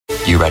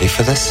You ready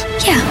for this?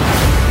 Yeah.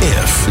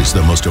 If is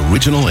the most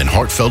original and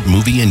heartfelt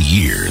movie in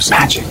years.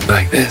 Magic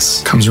like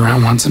this comes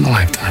around once in a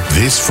lifetime.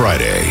 This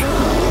Friday,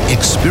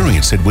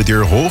 experience it with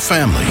your whole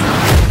family.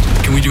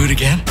 Can we do it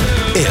again?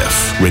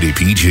 If, rated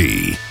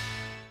PG.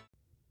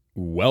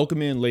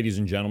 Welcome in, ladies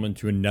and gentlemen,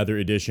 to another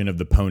edition of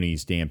the Pony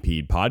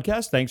Stampede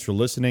podcast. Thanks for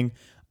listening.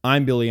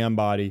 I'm Billy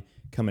Embody,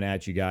 coming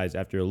at you guys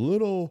after a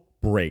little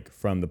break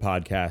from the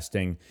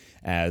podcasting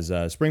as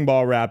spring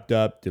ball wrapped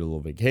up, did a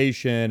little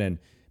vacation, and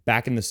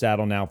back in the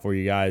saddle now for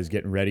you guys,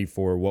 getting ready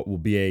for what will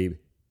be a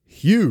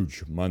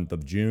huge month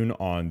of June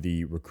on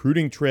the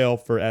recruiting trail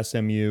for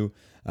SMU,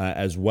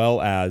 as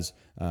well as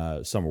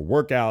summer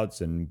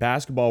workouts and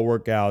basketball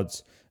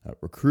workouts,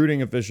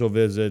 recruiting official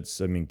visits.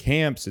 I mean,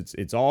 camps,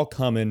 it's all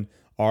coming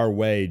our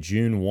way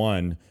June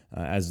 1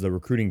 as the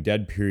recruiting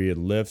dead period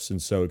lifts. And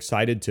so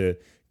excited to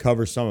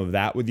cover some of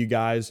that with you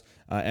guys.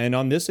 And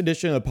on this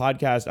edition of the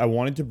podcast, I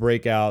wanted to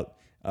break out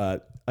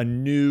a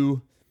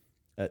new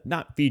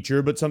not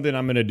feature, but something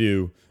I'm going to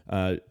do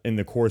in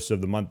the course of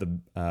the month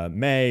of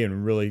May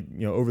and really,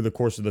 over the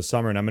course of the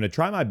summer. And I'm going to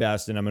try my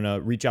best, and I'm going to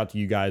reach out to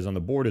you guys on the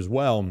board as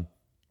well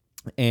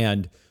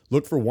and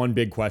look for one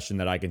big question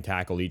that I can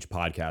tackle each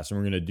podcast. And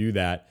we're going to do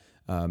that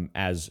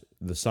as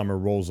the summer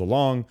rolls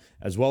along,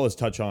 as well as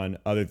touch on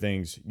other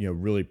things,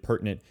 really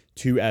pertinent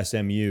to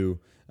SMU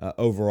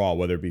overall,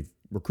 whether it be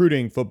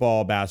recruiting,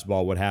 football,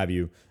 basketball, what have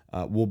you.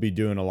 We'll be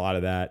doing a lot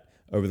of that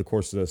over the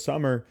course of the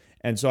summer.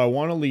 And so I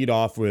want to lead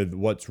off with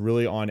what's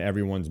really on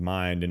everyone's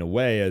mind in a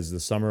way as the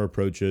summer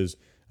approaches.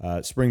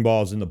 Spring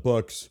ball's in the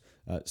books,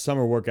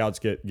 summer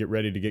workouts get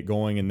ready to get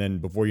going, and then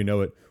before you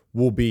know it,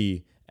 we'll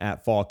be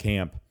at fall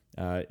camp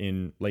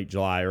in late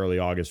July, early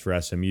August for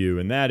SMU,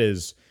 and that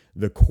is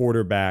the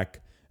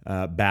quarterback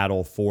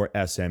battle for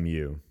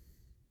SMU.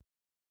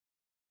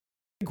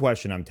 The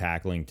question I'm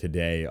tackling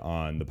today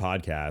on the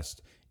podcast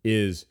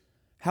is,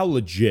 how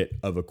legit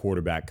of a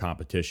quarterback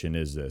competition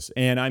is this?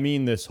 And I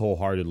mean this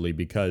wholeheartedly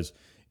because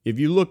if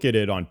you look at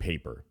it on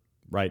paper,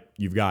 right,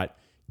 you've got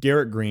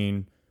Garrett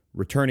Green,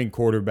 returning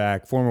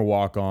quarterback, former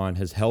walk-on,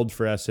 has held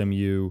for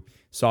SMU,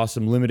 saw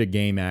some limited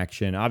game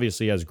action,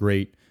 obviously has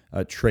great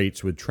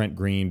traits with Trent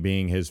Green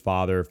being his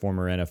father,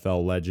 former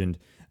NFL legend.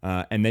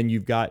 And then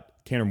you've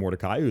got Tanner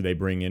Mordecai, who they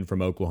bring in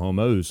from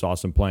Oklahoma, who saw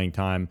some playing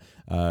time,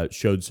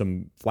 showed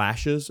some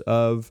flashes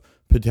of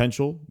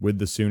potential with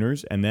the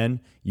Sooners. And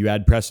then you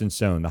add Preston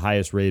Stone, the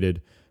highest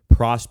rated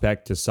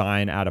prospect to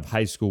sign out of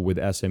high school with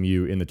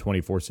SMU in the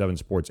 24/7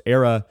 Sports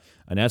era,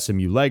 an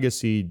SMU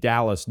legacy,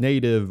 Dallas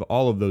native,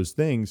 all of those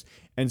things.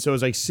 And so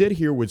as I sit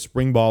here with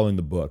spring ball in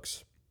the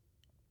books,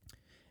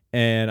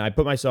 and I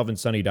put myself in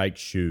Sonny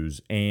Dykes'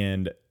 shoes,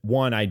 and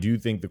one, I do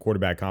think the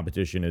quarterback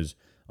competition is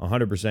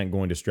 100%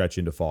 going to stretch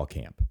into fall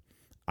camp.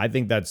 I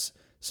think that's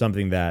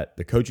something that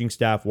the coaching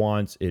staff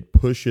wants. It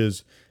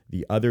pushes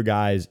the other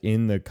guys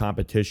in the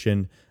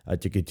competition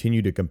to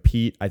continue to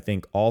compete. I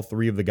think all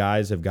three of the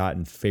guys have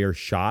gotten fair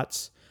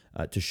shots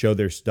to show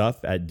their stuff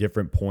at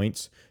different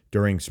points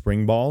during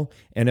spring ball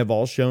and have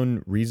all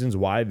shown reasons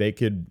why they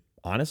could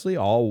honestly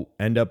all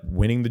end up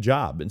winning the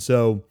job. And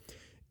so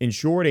in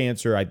short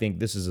answer, I think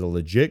this is a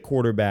legit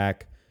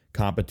quarterback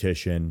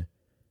competition.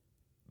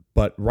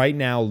 But right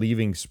now,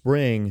 leaving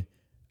spring,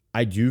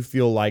 I do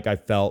feel like I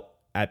felt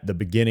at the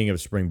beginning of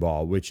spring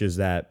ball, which is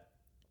that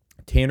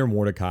Tanner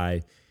Mordecai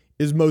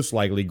is most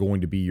likely going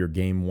to be your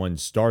game one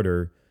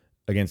starter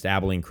against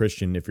Abilene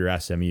Christian if you're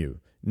SMU.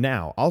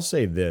 Now, I'll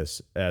say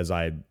this as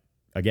I,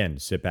 again,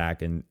 sit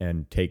back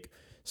and take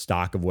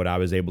stock of what I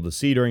was able to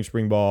see during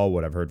spring ball,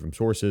 what I've heard from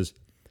sources.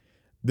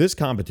 This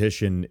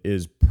competition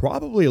is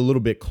probably a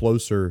little bit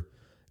closer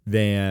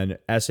than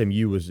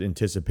SMU was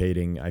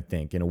anticipating, I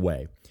think, in a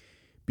way.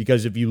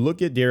 Because if you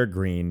look at Derek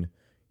Green,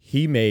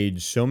 he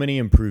made so many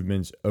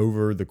improvements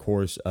over the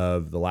course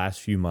of the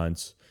last few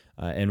months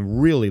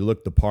and really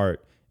looked the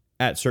part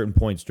at certain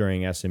points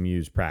during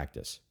SMU's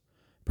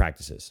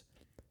practices.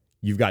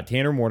 You've got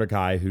Tanner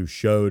Mordecai, who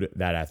showed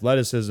that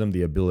athleticism,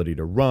 the ability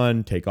to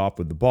run, take off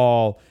with the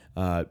ball,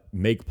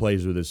 make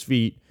plays with his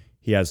feet.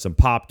 He has some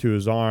pop to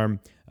his arm,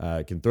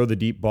 can throw the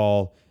deep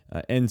ball,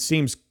 and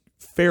seems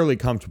fairly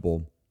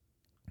comfortable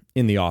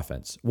in the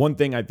offense. One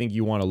thing I think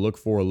you want to look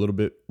for a little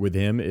bit with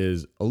him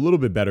is a little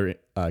bit better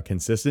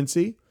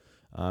consistency.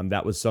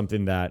 That was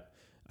something that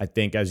I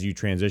think as you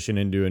transition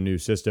into a new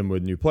system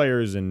with new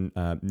players and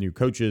new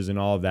coaches and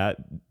all of that,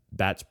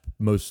 that's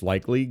most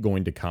likely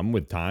going to come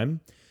with time.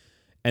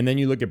 And then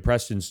you look at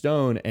Preston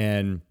Stone,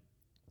 and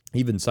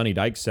even Sonny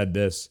Dykes said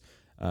this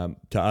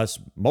to us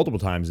multiple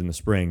times in the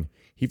spring.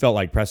 He felt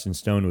like Preston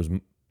Stone was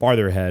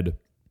farther ahead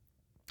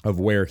of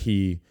where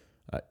he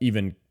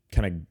even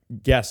kind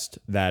of guessed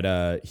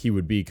that he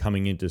would be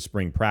coming into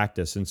spring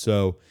practice. And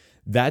so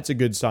that's a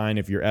good sign.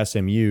 If you're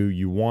SMU,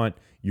 you want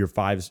your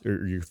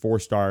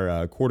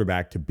 4-star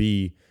quarterback to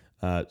be,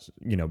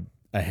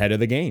 ahead of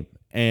the game.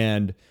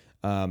 And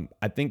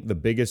I think the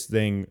biggest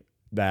thing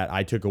that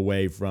I took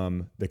away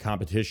from the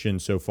competition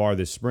so far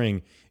this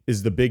spring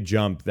is the big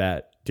jump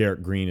that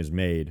Derek Green has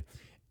made.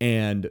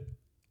 And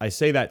I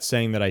say that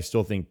saying that I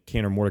still think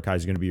Tanner Mordecai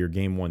is going to be your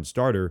game one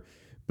starter,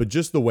 but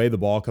just the way the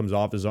ball comes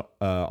off his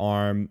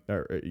arm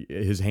or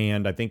his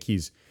hand, I think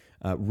he's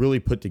really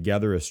put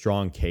together a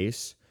strong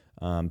case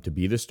to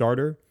be the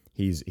starter.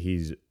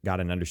 He's got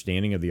an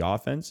understanding of the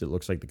offense. It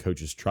looks like the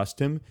coaches trust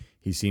him.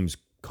 He seems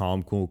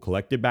calm, cool,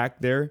 collected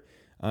back there.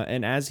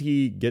 And as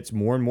he gets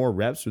more and more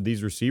reps with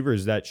these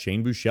receivers that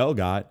Shane Buechele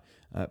got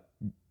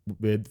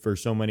with for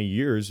so many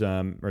years,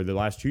 or the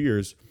last 2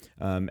 years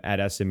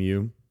at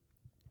SMU,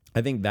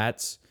 I think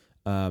that's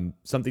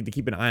something to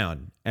keep an eye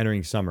on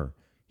entering summer.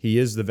 He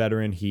is the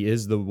veteran. He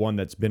is the one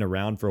that's been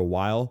around for a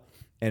while.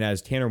 And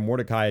as Tanner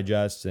Mordecai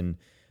adjusts and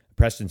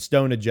Preston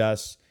Stone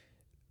adjusts,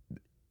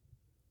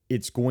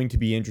 it's going to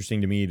be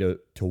interesting to me to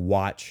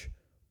watch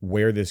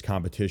where this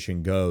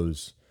competition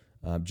goes,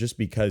 just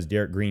because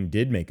Derek Green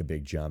did make a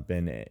big jump.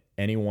 And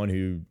anyone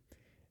who,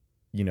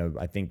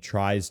 I think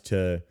tries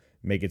to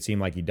make it seem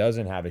like he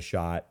doesn't have a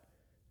shot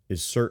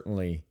is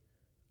certainly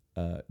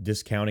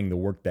discounting the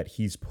work that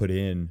he's put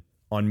in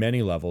on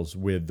many levels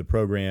with the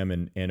program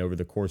and over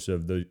the course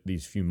of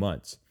these few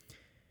months.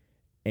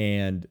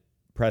 And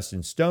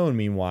Preston Stone,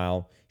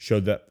 meanwhile,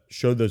 showed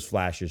those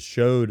flashes,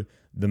 showed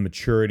the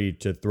maturity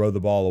to throw the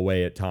ball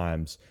away at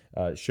times,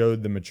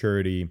 showed the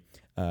maturity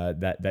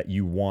that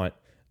you want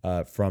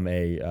from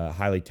a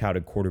highly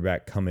touted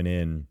quarterback coming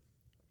in.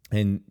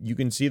 And you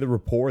can see the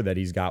rapport that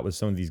he's got with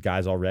some of these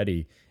guys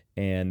already.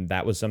 And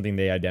that was something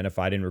they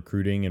identified in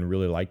recruiting and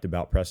really liked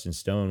about Preston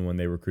Stone when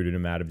they recruited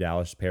him out of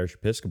Dallas Parish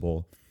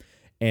Episcopal.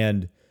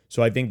 And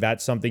so I think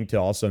that's something to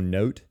also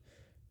note.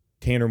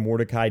 Tanner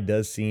Mordecai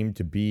does seem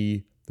to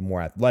be the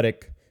more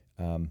athletic,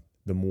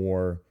 the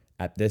more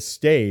at this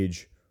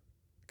stage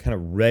kind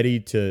of ready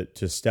to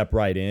step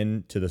right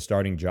in to the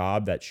starting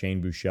job that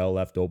Shane Buechele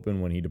left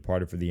open when he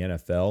departed for the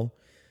NFL.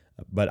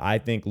 But I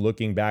think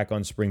looking back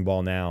on spring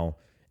ball now,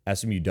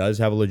 SMU does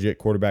have a legit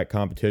quarterback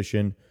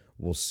competition.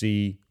 We'll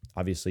see,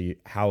 obviously,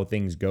 how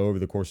things go over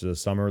the course of the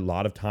summer. A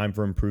lot of time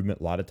for improvement,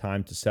 a lot of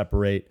time to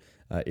separate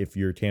if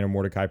you're Tanner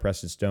Mordecai,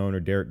 Preston Stone,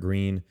 or Derek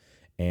Green,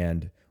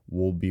 and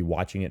we'll be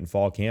watching it in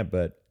fall camp.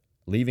 But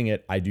leaving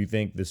it, I do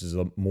think this is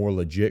a more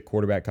legit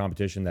quarterback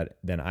competition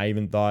than I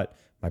even thought.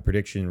 My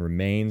prediction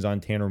remains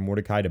on Tanner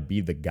Mordecai to be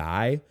the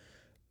guy,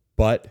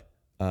 but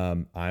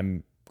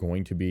I'm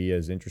going to be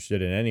as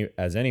interested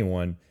as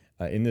anyone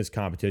in this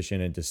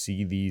competition and to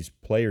see these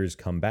players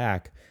come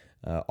back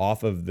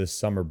off of this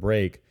summer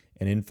break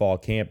and in fall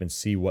camp and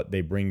see what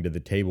they bring to the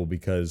table,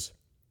 because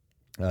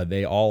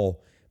they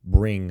all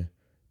bring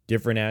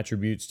different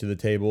attributes to the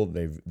table.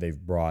 They've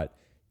brought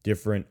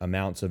different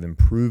amounts of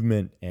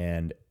improvement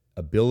and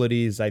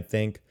abilities, I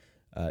think,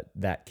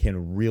 that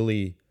can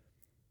really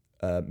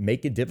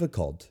make it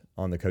difficult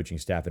on the coaching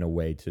staff in a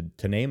way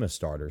to name a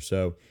starter.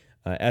 So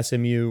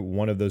SMU,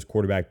 one of those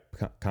quarterback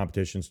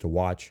competitions to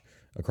watch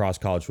across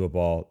college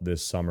football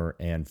this summer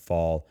and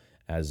fall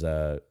as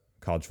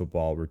college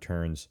football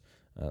returns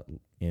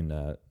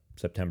in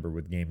September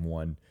with game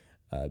one.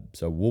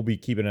 So we'll be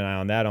keeping an eye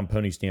on that on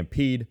Pony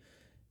Stampede.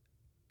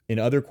 In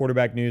other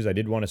quarterback news, I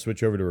did want to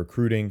switch over to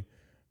recruiting.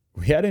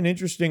 We had an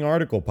interesting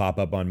article pop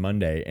up on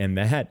Monday, and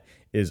that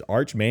is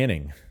Arch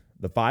Manning,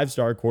 the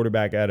 5-star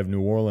quarterback out of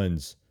New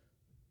Orleans,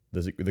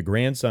 the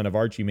grandson of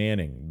Archie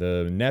Manning,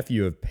 the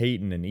nephew of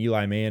Peyton and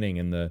Eli Manning,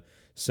 and the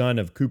son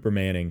of Cooper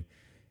Manning,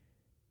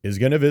 is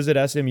going to visit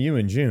SMU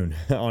in June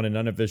on an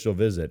unofficial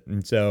visit.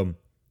 And so,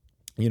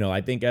 I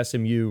think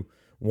SMU,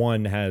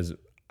 one, has,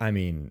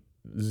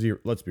 zero,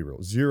 let's be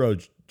real, zero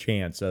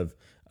chance of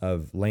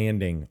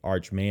landing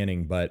Arch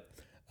Manning, but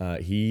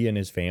he and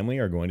his family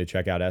are going to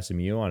check out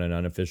SMU on an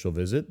unofficial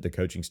visit. The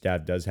coaching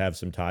staff does have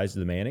some ties to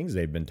the Mannings.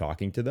 They've been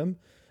talking to them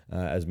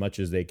as much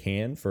as they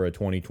can for a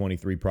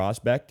 2023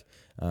 prospect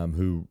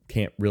who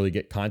can't really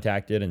get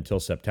contacted until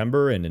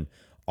September. And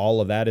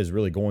all of that is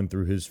really going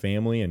through his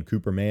family and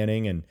Cooper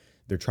Manning, and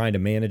they're trying to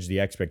manage the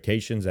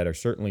expectations that are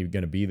certainly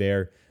going to be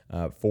there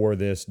for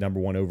this number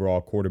one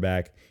overall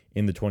quarterback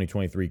in the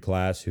 2023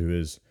 class, who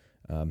is,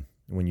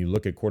 when you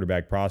look at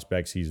quarterback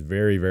prospects, he's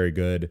very, very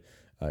good.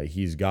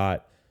 He's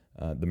got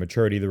the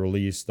maturity, the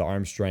release, the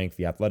arm strength,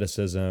 the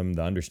athleticism,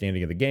 the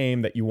understanding of the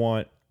game that you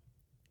want.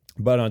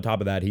 But on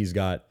top of that, he's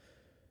got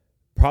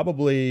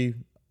probably,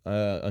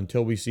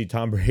 until we see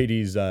Tom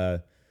Brady's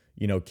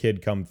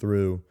kid come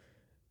through,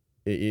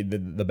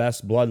 the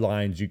best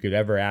bloodlines you could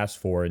ever ask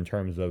for in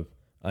terms of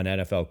an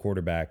NFL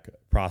quarterback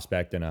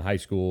prospect and a high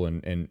school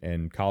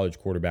and college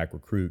quarterback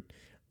recruit.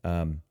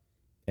 And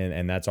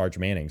that's Arch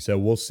Manning. So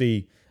we'll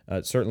see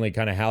certainly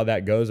kind of how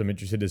that goes. I'm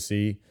interested to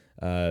see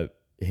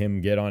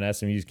him get on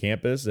SMU's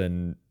campus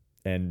and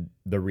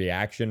the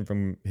reaction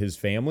from his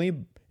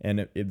family.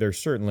 And there's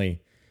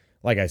certainly,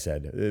 like I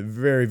said,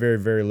 very, very,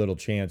 very little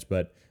chance.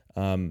 But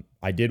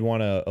I did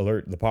want to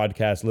alert the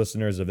podcast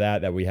listeners of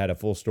that we had a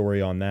full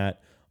story on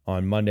that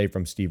on Monday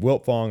from Steve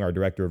Wiltfong, our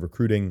director of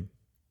recruiting.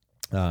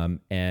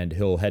 And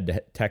he'll head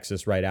to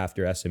Texas right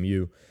after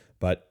SMU,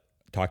 but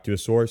talked to a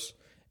source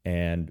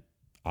and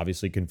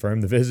obviously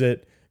confirmed the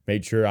visit,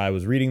 made sure I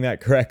was reading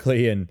that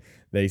correctly. And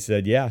they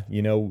said, yeah,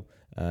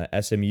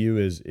 SMU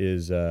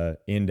is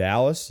in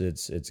Dallas.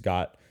 It's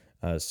got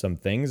some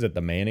things that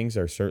the Mannings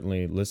are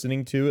certainly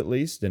listening to, at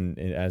least, and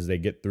as they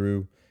get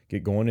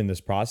going in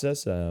this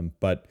process.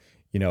 But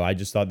I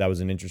just thought that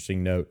was an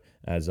interesting note,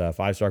 as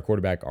five-star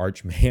quarterback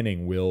Arch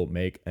Manning will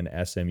make an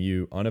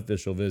SMU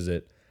unofficial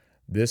visit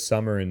this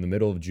summer in the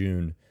middle of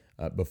June,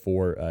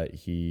 before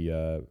he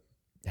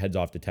heads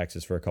off to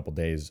Texas for a couple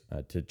days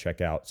to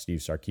check out Steve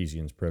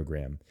Sarkisian's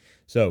program.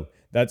 So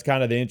that's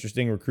kind of the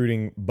interesting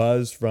recruiting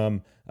buzz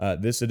from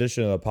this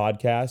edition of the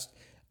podcast.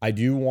 I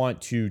do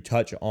want to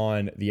touch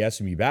on the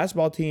SMU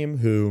basketball team,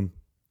 who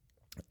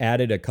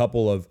added a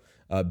couple of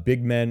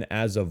big men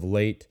as of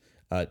late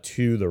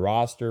to the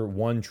roster.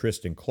 One,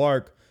 Tristan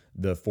Clark,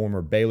 the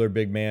former Baylor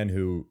big man,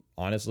 who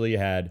honestly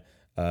had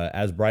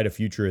as bright a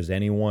future as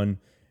anyone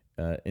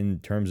in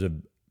terms of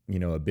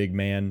a big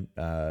man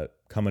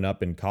coming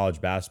up in college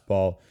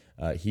basketball.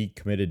 He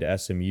committed to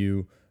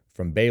SMU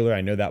from Baylor. I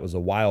know that was a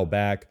while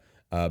back,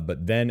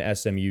 but then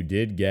SMU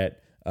did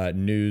get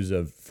news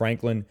of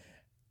Franklin,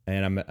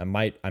 and I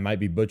might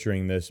be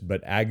butchering this,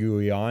 but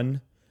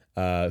Aguian,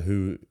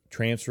 who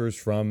transfers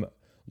from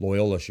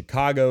Loyola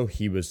Chicago.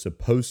 He was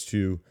supposed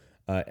to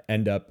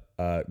end up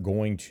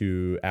going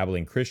to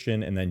Abilene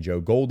Christian, and then Joe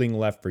Golding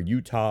left for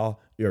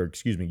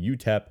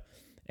UTEP,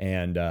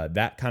 and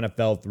that kind of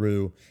fell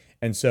through.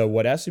 And so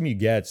what SMU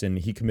gets, and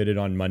he committed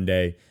on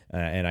Monday,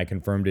 and I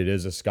confirmed it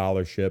is a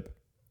scholarship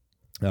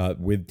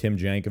with Tim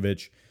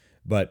Jankovich,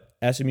 but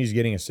SMU's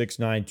getting a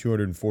 6'9",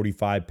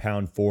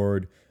 245-pound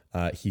forward.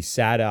 He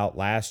sat out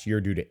last year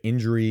due to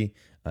injury,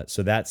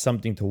 so that's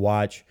something to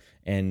watch.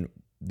 And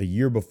the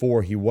year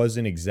before, he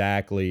wasn't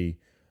exactly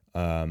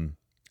an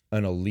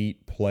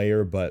elite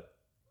player, but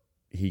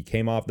he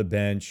came off the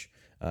bench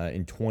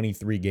in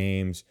 23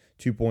 games,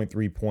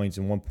 2.3 points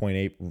and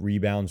 1.8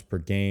 rebounds per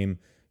game,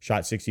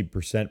 shot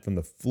 60% from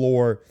the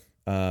floor,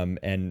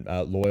 and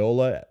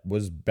Loyola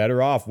was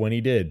better off when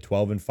he did,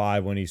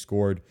 12-5 when he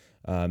scored.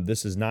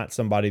 This is not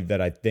somebody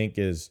that I think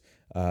is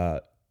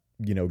going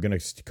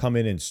to come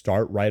in and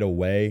start right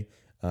away.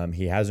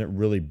 He hasn't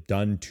really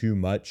done too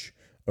much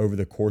over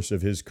the course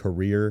of his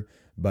career,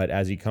 but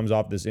as he comes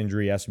off this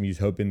injury, SMU's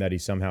hoping that he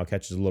somehow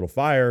catches a little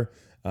fire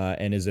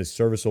and is a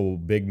serviceable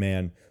big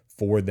man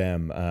for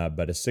them.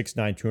 But a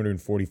 6'9",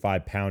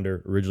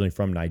 245-pounder, originally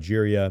from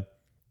Nigeria,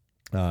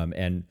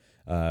 and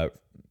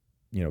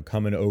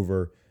coming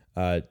over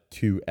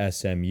to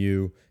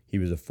SMU. He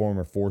was a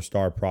former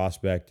 4-star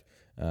prospect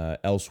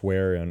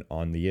elsewhere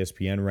on the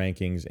ESPN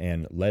rankings,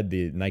 and led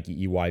the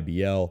Nike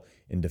EYBL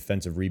in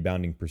defensive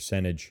rebounding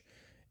percentage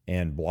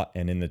and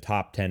in the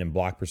top 10 in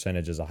block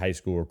percentage as a high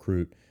school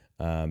recruit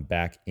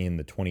back in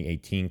the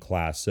 2018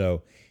 class.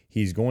 So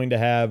he's going to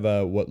have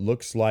what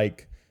looks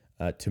like,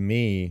 to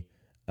me,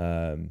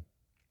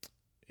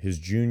 his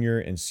junior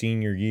and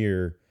senior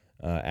year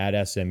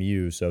at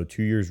SMU. So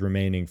 2 years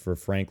remaining for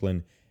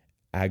Franklin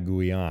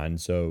Aguian.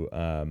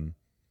 So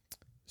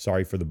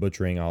sorry for the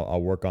butchering.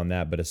 I'll work on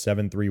that. But a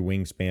 7'3"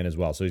 wingspan as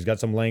well. So he's got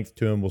some length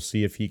to him. We'll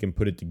see if he can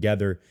put it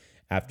together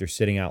after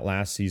sitting out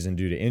last season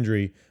due to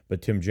injury.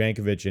 But Tim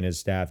Jankovich and his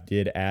staff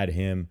did add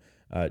him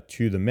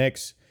to the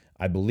mix.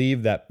 I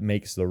believe that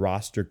makes the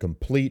roster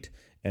complete.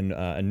 And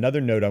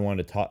another note I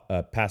wanted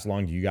to pass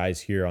along to you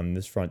guys here on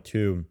this front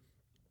too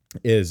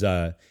is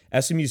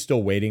SMU is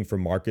still waiting for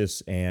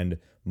Marcus and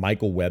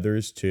Michael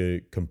Weathers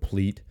to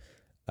complete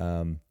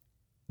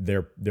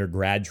their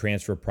grad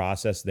transfer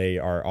process. They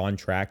are on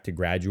track to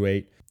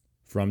graduate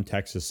from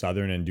Texas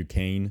Southern and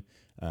Duquesne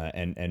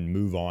and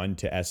move on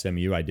to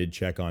SMU. I did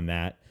check on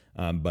that,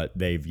 but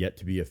they've yet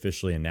to be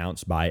officially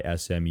announced by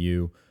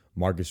SMU.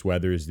 Marcus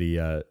Weathers,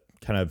 the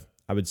kind of,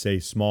 I would say,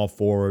 small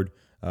forward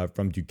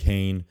from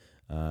Duquesne,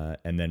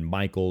 and then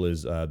Michael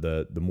is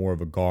the more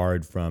of a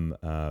guard from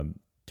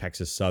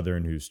Texas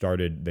Southern,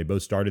 they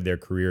both started their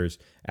careers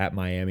at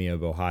Miami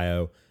of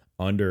Ohio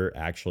under,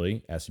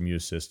 actually, SMU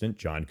assistant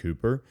John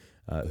Cooper,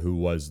 who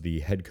was the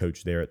head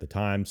coach there at the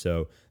time.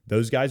 So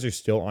those guys are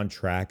still on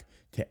track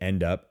to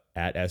end up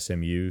at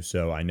SMU.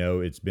 So I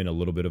know it's been a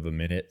little bit of a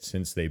minute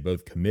since they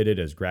both committed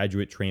as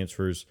graduate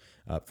transfers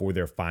for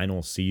their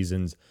final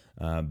seasons.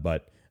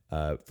 But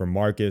for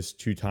Marcus,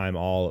 two-time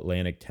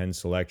All-Atlantic 10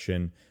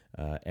 selection,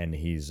 and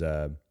he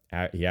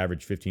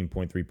averaged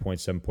 15.3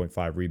 points,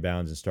 7.5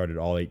 rebounds, and started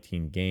all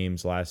 18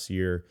 games last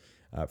year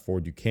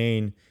for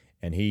Duquesne,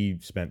 and he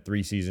spent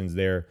 3 seasons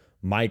there.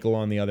 Michael,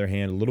 on the other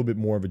hand, a little bit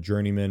more of a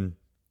journeyman,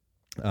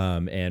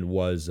 and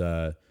was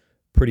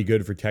pretty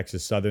good for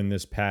Texas Southern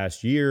this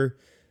past year,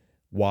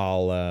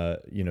 while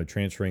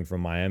transferring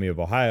from Miami of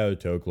Ohio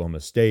to Oklahoma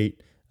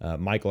State.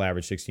 Michael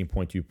averaged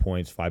 16.2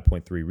 points,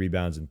 5.3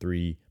 rebounds, and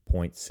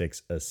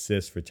 3.6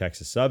 assists for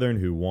Texas Southern,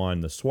 who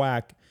won the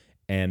SWAC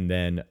and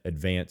then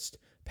advanced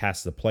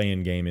past the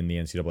play-in game in the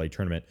NCAA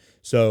tournament.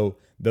 So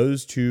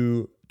those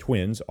two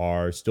twins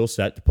are still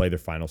set to play their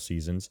final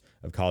seasons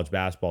of college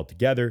basketball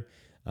together.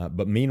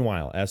 But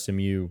meanwhile,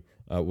 SMU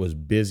was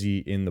busy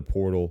in the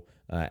portal,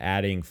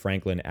 adding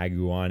Franklin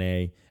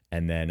Aguian,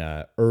 and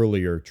then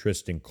earlier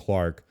Tristan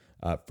Clark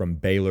from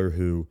Baylor,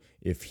 who,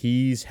 if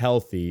he's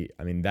healthy,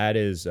 I mean, that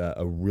is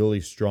a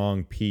really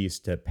strong piece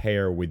to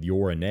pair with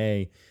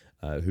Yorane,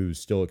 who's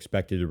still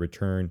expected to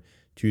return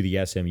to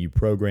the SMU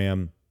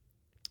program.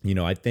 You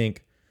know, I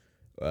think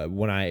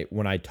when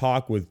I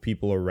talk with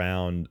people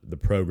around the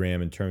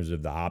program in terms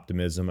of the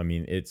optimism, I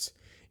mean,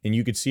 and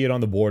you could see it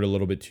on the board a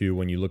little bit too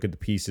when you look at the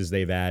pieces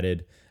they've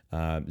added,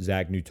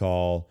 Zach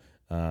Nuttall,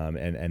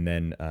 and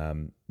then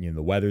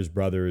the Weathers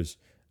brothers,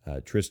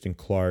 Tristan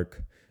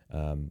Clark,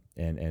 and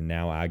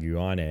now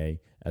Aguane,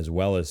 as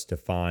well as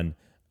Stefan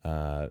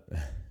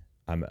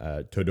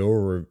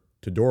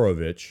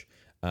Todorovic,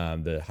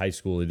 the high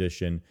school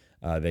edition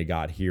they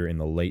got here in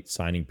the late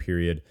signing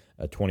period,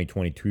 a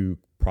 2022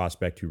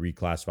 prospect who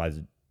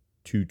reclassifies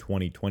to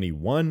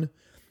 2021.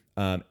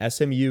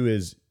 SMU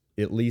is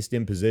at least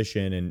in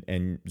position,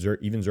 and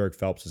even Zurich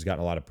Phelps has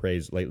gotten a lot of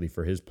praise lately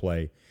for his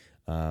play.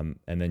 And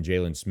then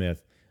Jalen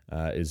Smith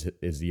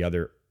is the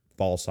other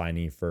fall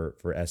signee for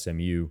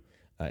SMU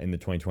in the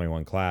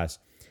 2021 class.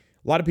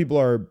 A lot of people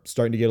are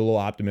starting to get a little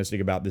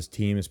optimistic about this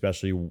team,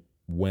 especially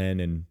when,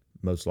 and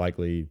most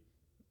likely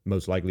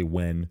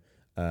when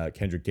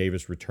Kendrick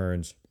Davis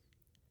returns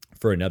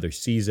for another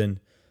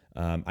season.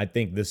 I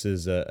think this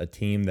is a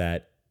team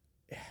that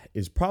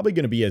is probably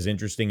going to be as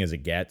interesting as it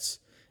gets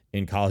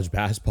in college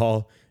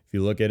basketball. If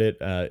you look at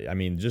it, I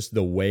mean, just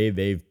the way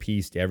they've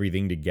pieced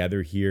everything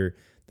together here,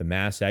 the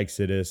mass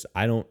exodus.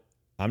 I'm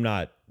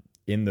not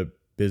in the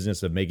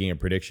business of making a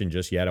prediction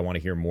just yet. I want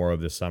to hear more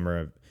of this summer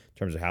in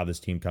terms of how this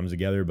team comes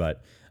together,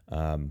 but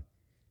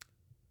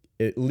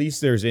at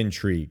least there's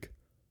intrigue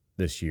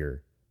this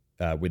year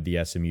with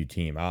the SMU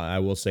team. I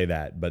will say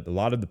that, but a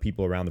lot of the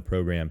people around the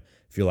program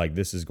feel like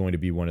this is going to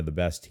be one of the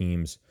best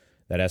teams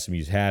that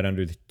SMU's had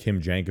under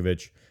Tim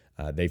Jankovich.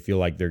 They feel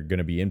like they're going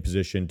to be in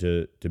position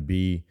to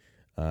be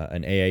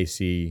an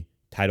AAC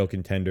title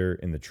contender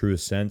in the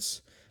truest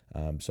sense.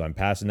 So I'm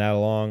passing that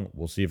along.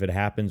 We'll see if it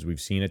happens.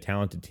 We've seen a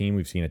talented team.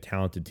 We've seen a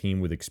talented team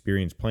with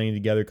experience playing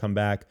together come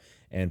back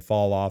and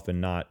fall off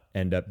and not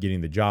end up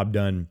getting the job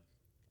done.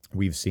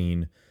 We've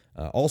seen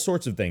all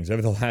sorts of things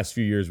over the last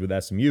few years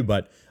with SMU,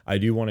 but I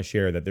do want to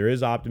share that there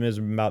is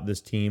optimism about this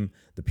team,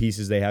 the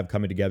pieces they have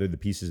coming together, the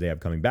pieces they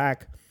have coming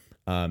back.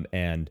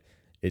 And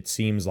it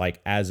seems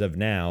like as of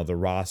now, the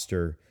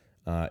roster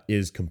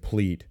is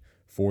complete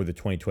for the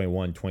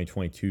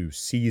 2021-2022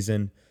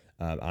 season.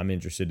 I'm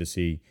interested to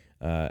see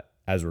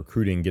as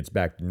recruiting gets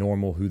back to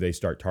normal, who they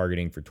start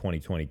targeting for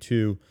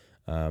 2022,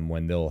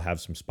 when they'll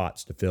have some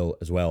spots to fill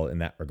as well in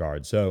that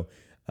regard. So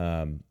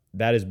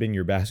that has been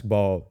your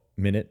basketball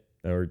minute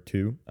or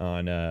two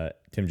on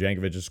Tim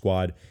Jankovich's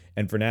squad.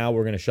 And for now,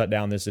 we're going to shut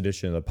down this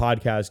edition of the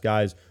podcast,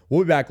 guys.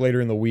 We'll be back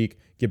later in the week,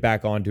 get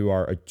back onto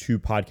our 2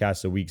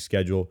 podcasts a week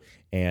schedule,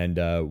 and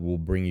we'll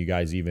bring you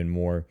guys even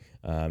more.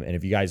 And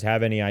if you guys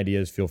have any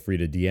ideas, feel free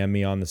to DM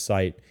me on the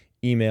site,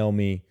 email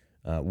me,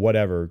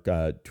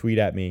 whatever, tweet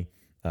at me,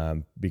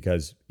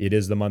 because it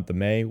is the month of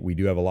May. We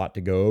do have a lot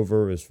to go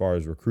over as far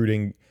as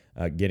recruiting,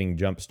 getting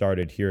jump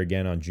started here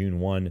again on June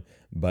 1,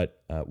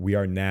 but we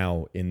are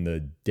now in the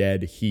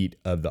dead heat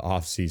of the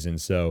off season.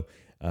 So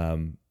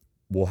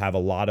we'll have a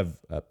lot of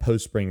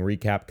post-spring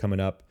recap coming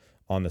up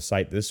on the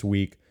site this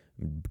week,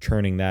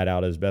 churning that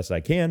out as best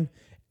I can.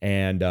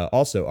 And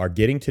also, our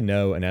Getting to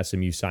Know an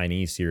SMU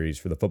Signee series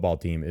for the football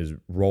team is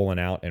rolling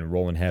out and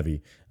rolling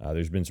heavy.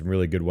 There's been some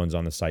really good ones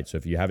on the site. So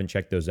if you haven't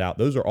checked those out,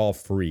 those are all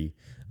free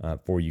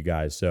for you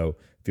guys. So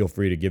feel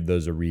free to give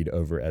those a read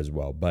over as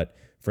well. But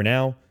for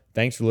now,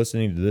 thanks for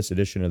listening to this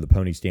edition of the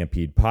Pony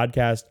Stampede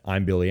podcast.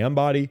 I'm Billy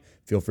Embody.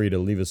 Feel free to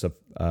leave us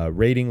a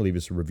rating, leave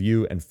us a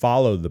review, and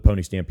follow the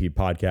Pony Stampede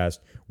podcast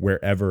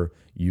wherever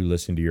you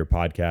listen to your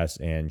podcast,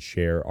 and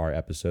share our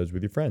episodes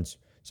with your friends.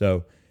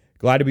 So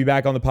glad to be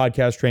back on the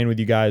podcast train with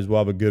you guys. We'll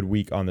have a good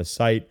week on the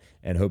site,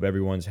 and hope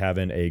everyone's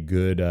having a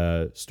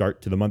good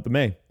start to the month of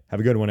May. Have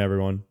a good one,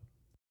 everyone.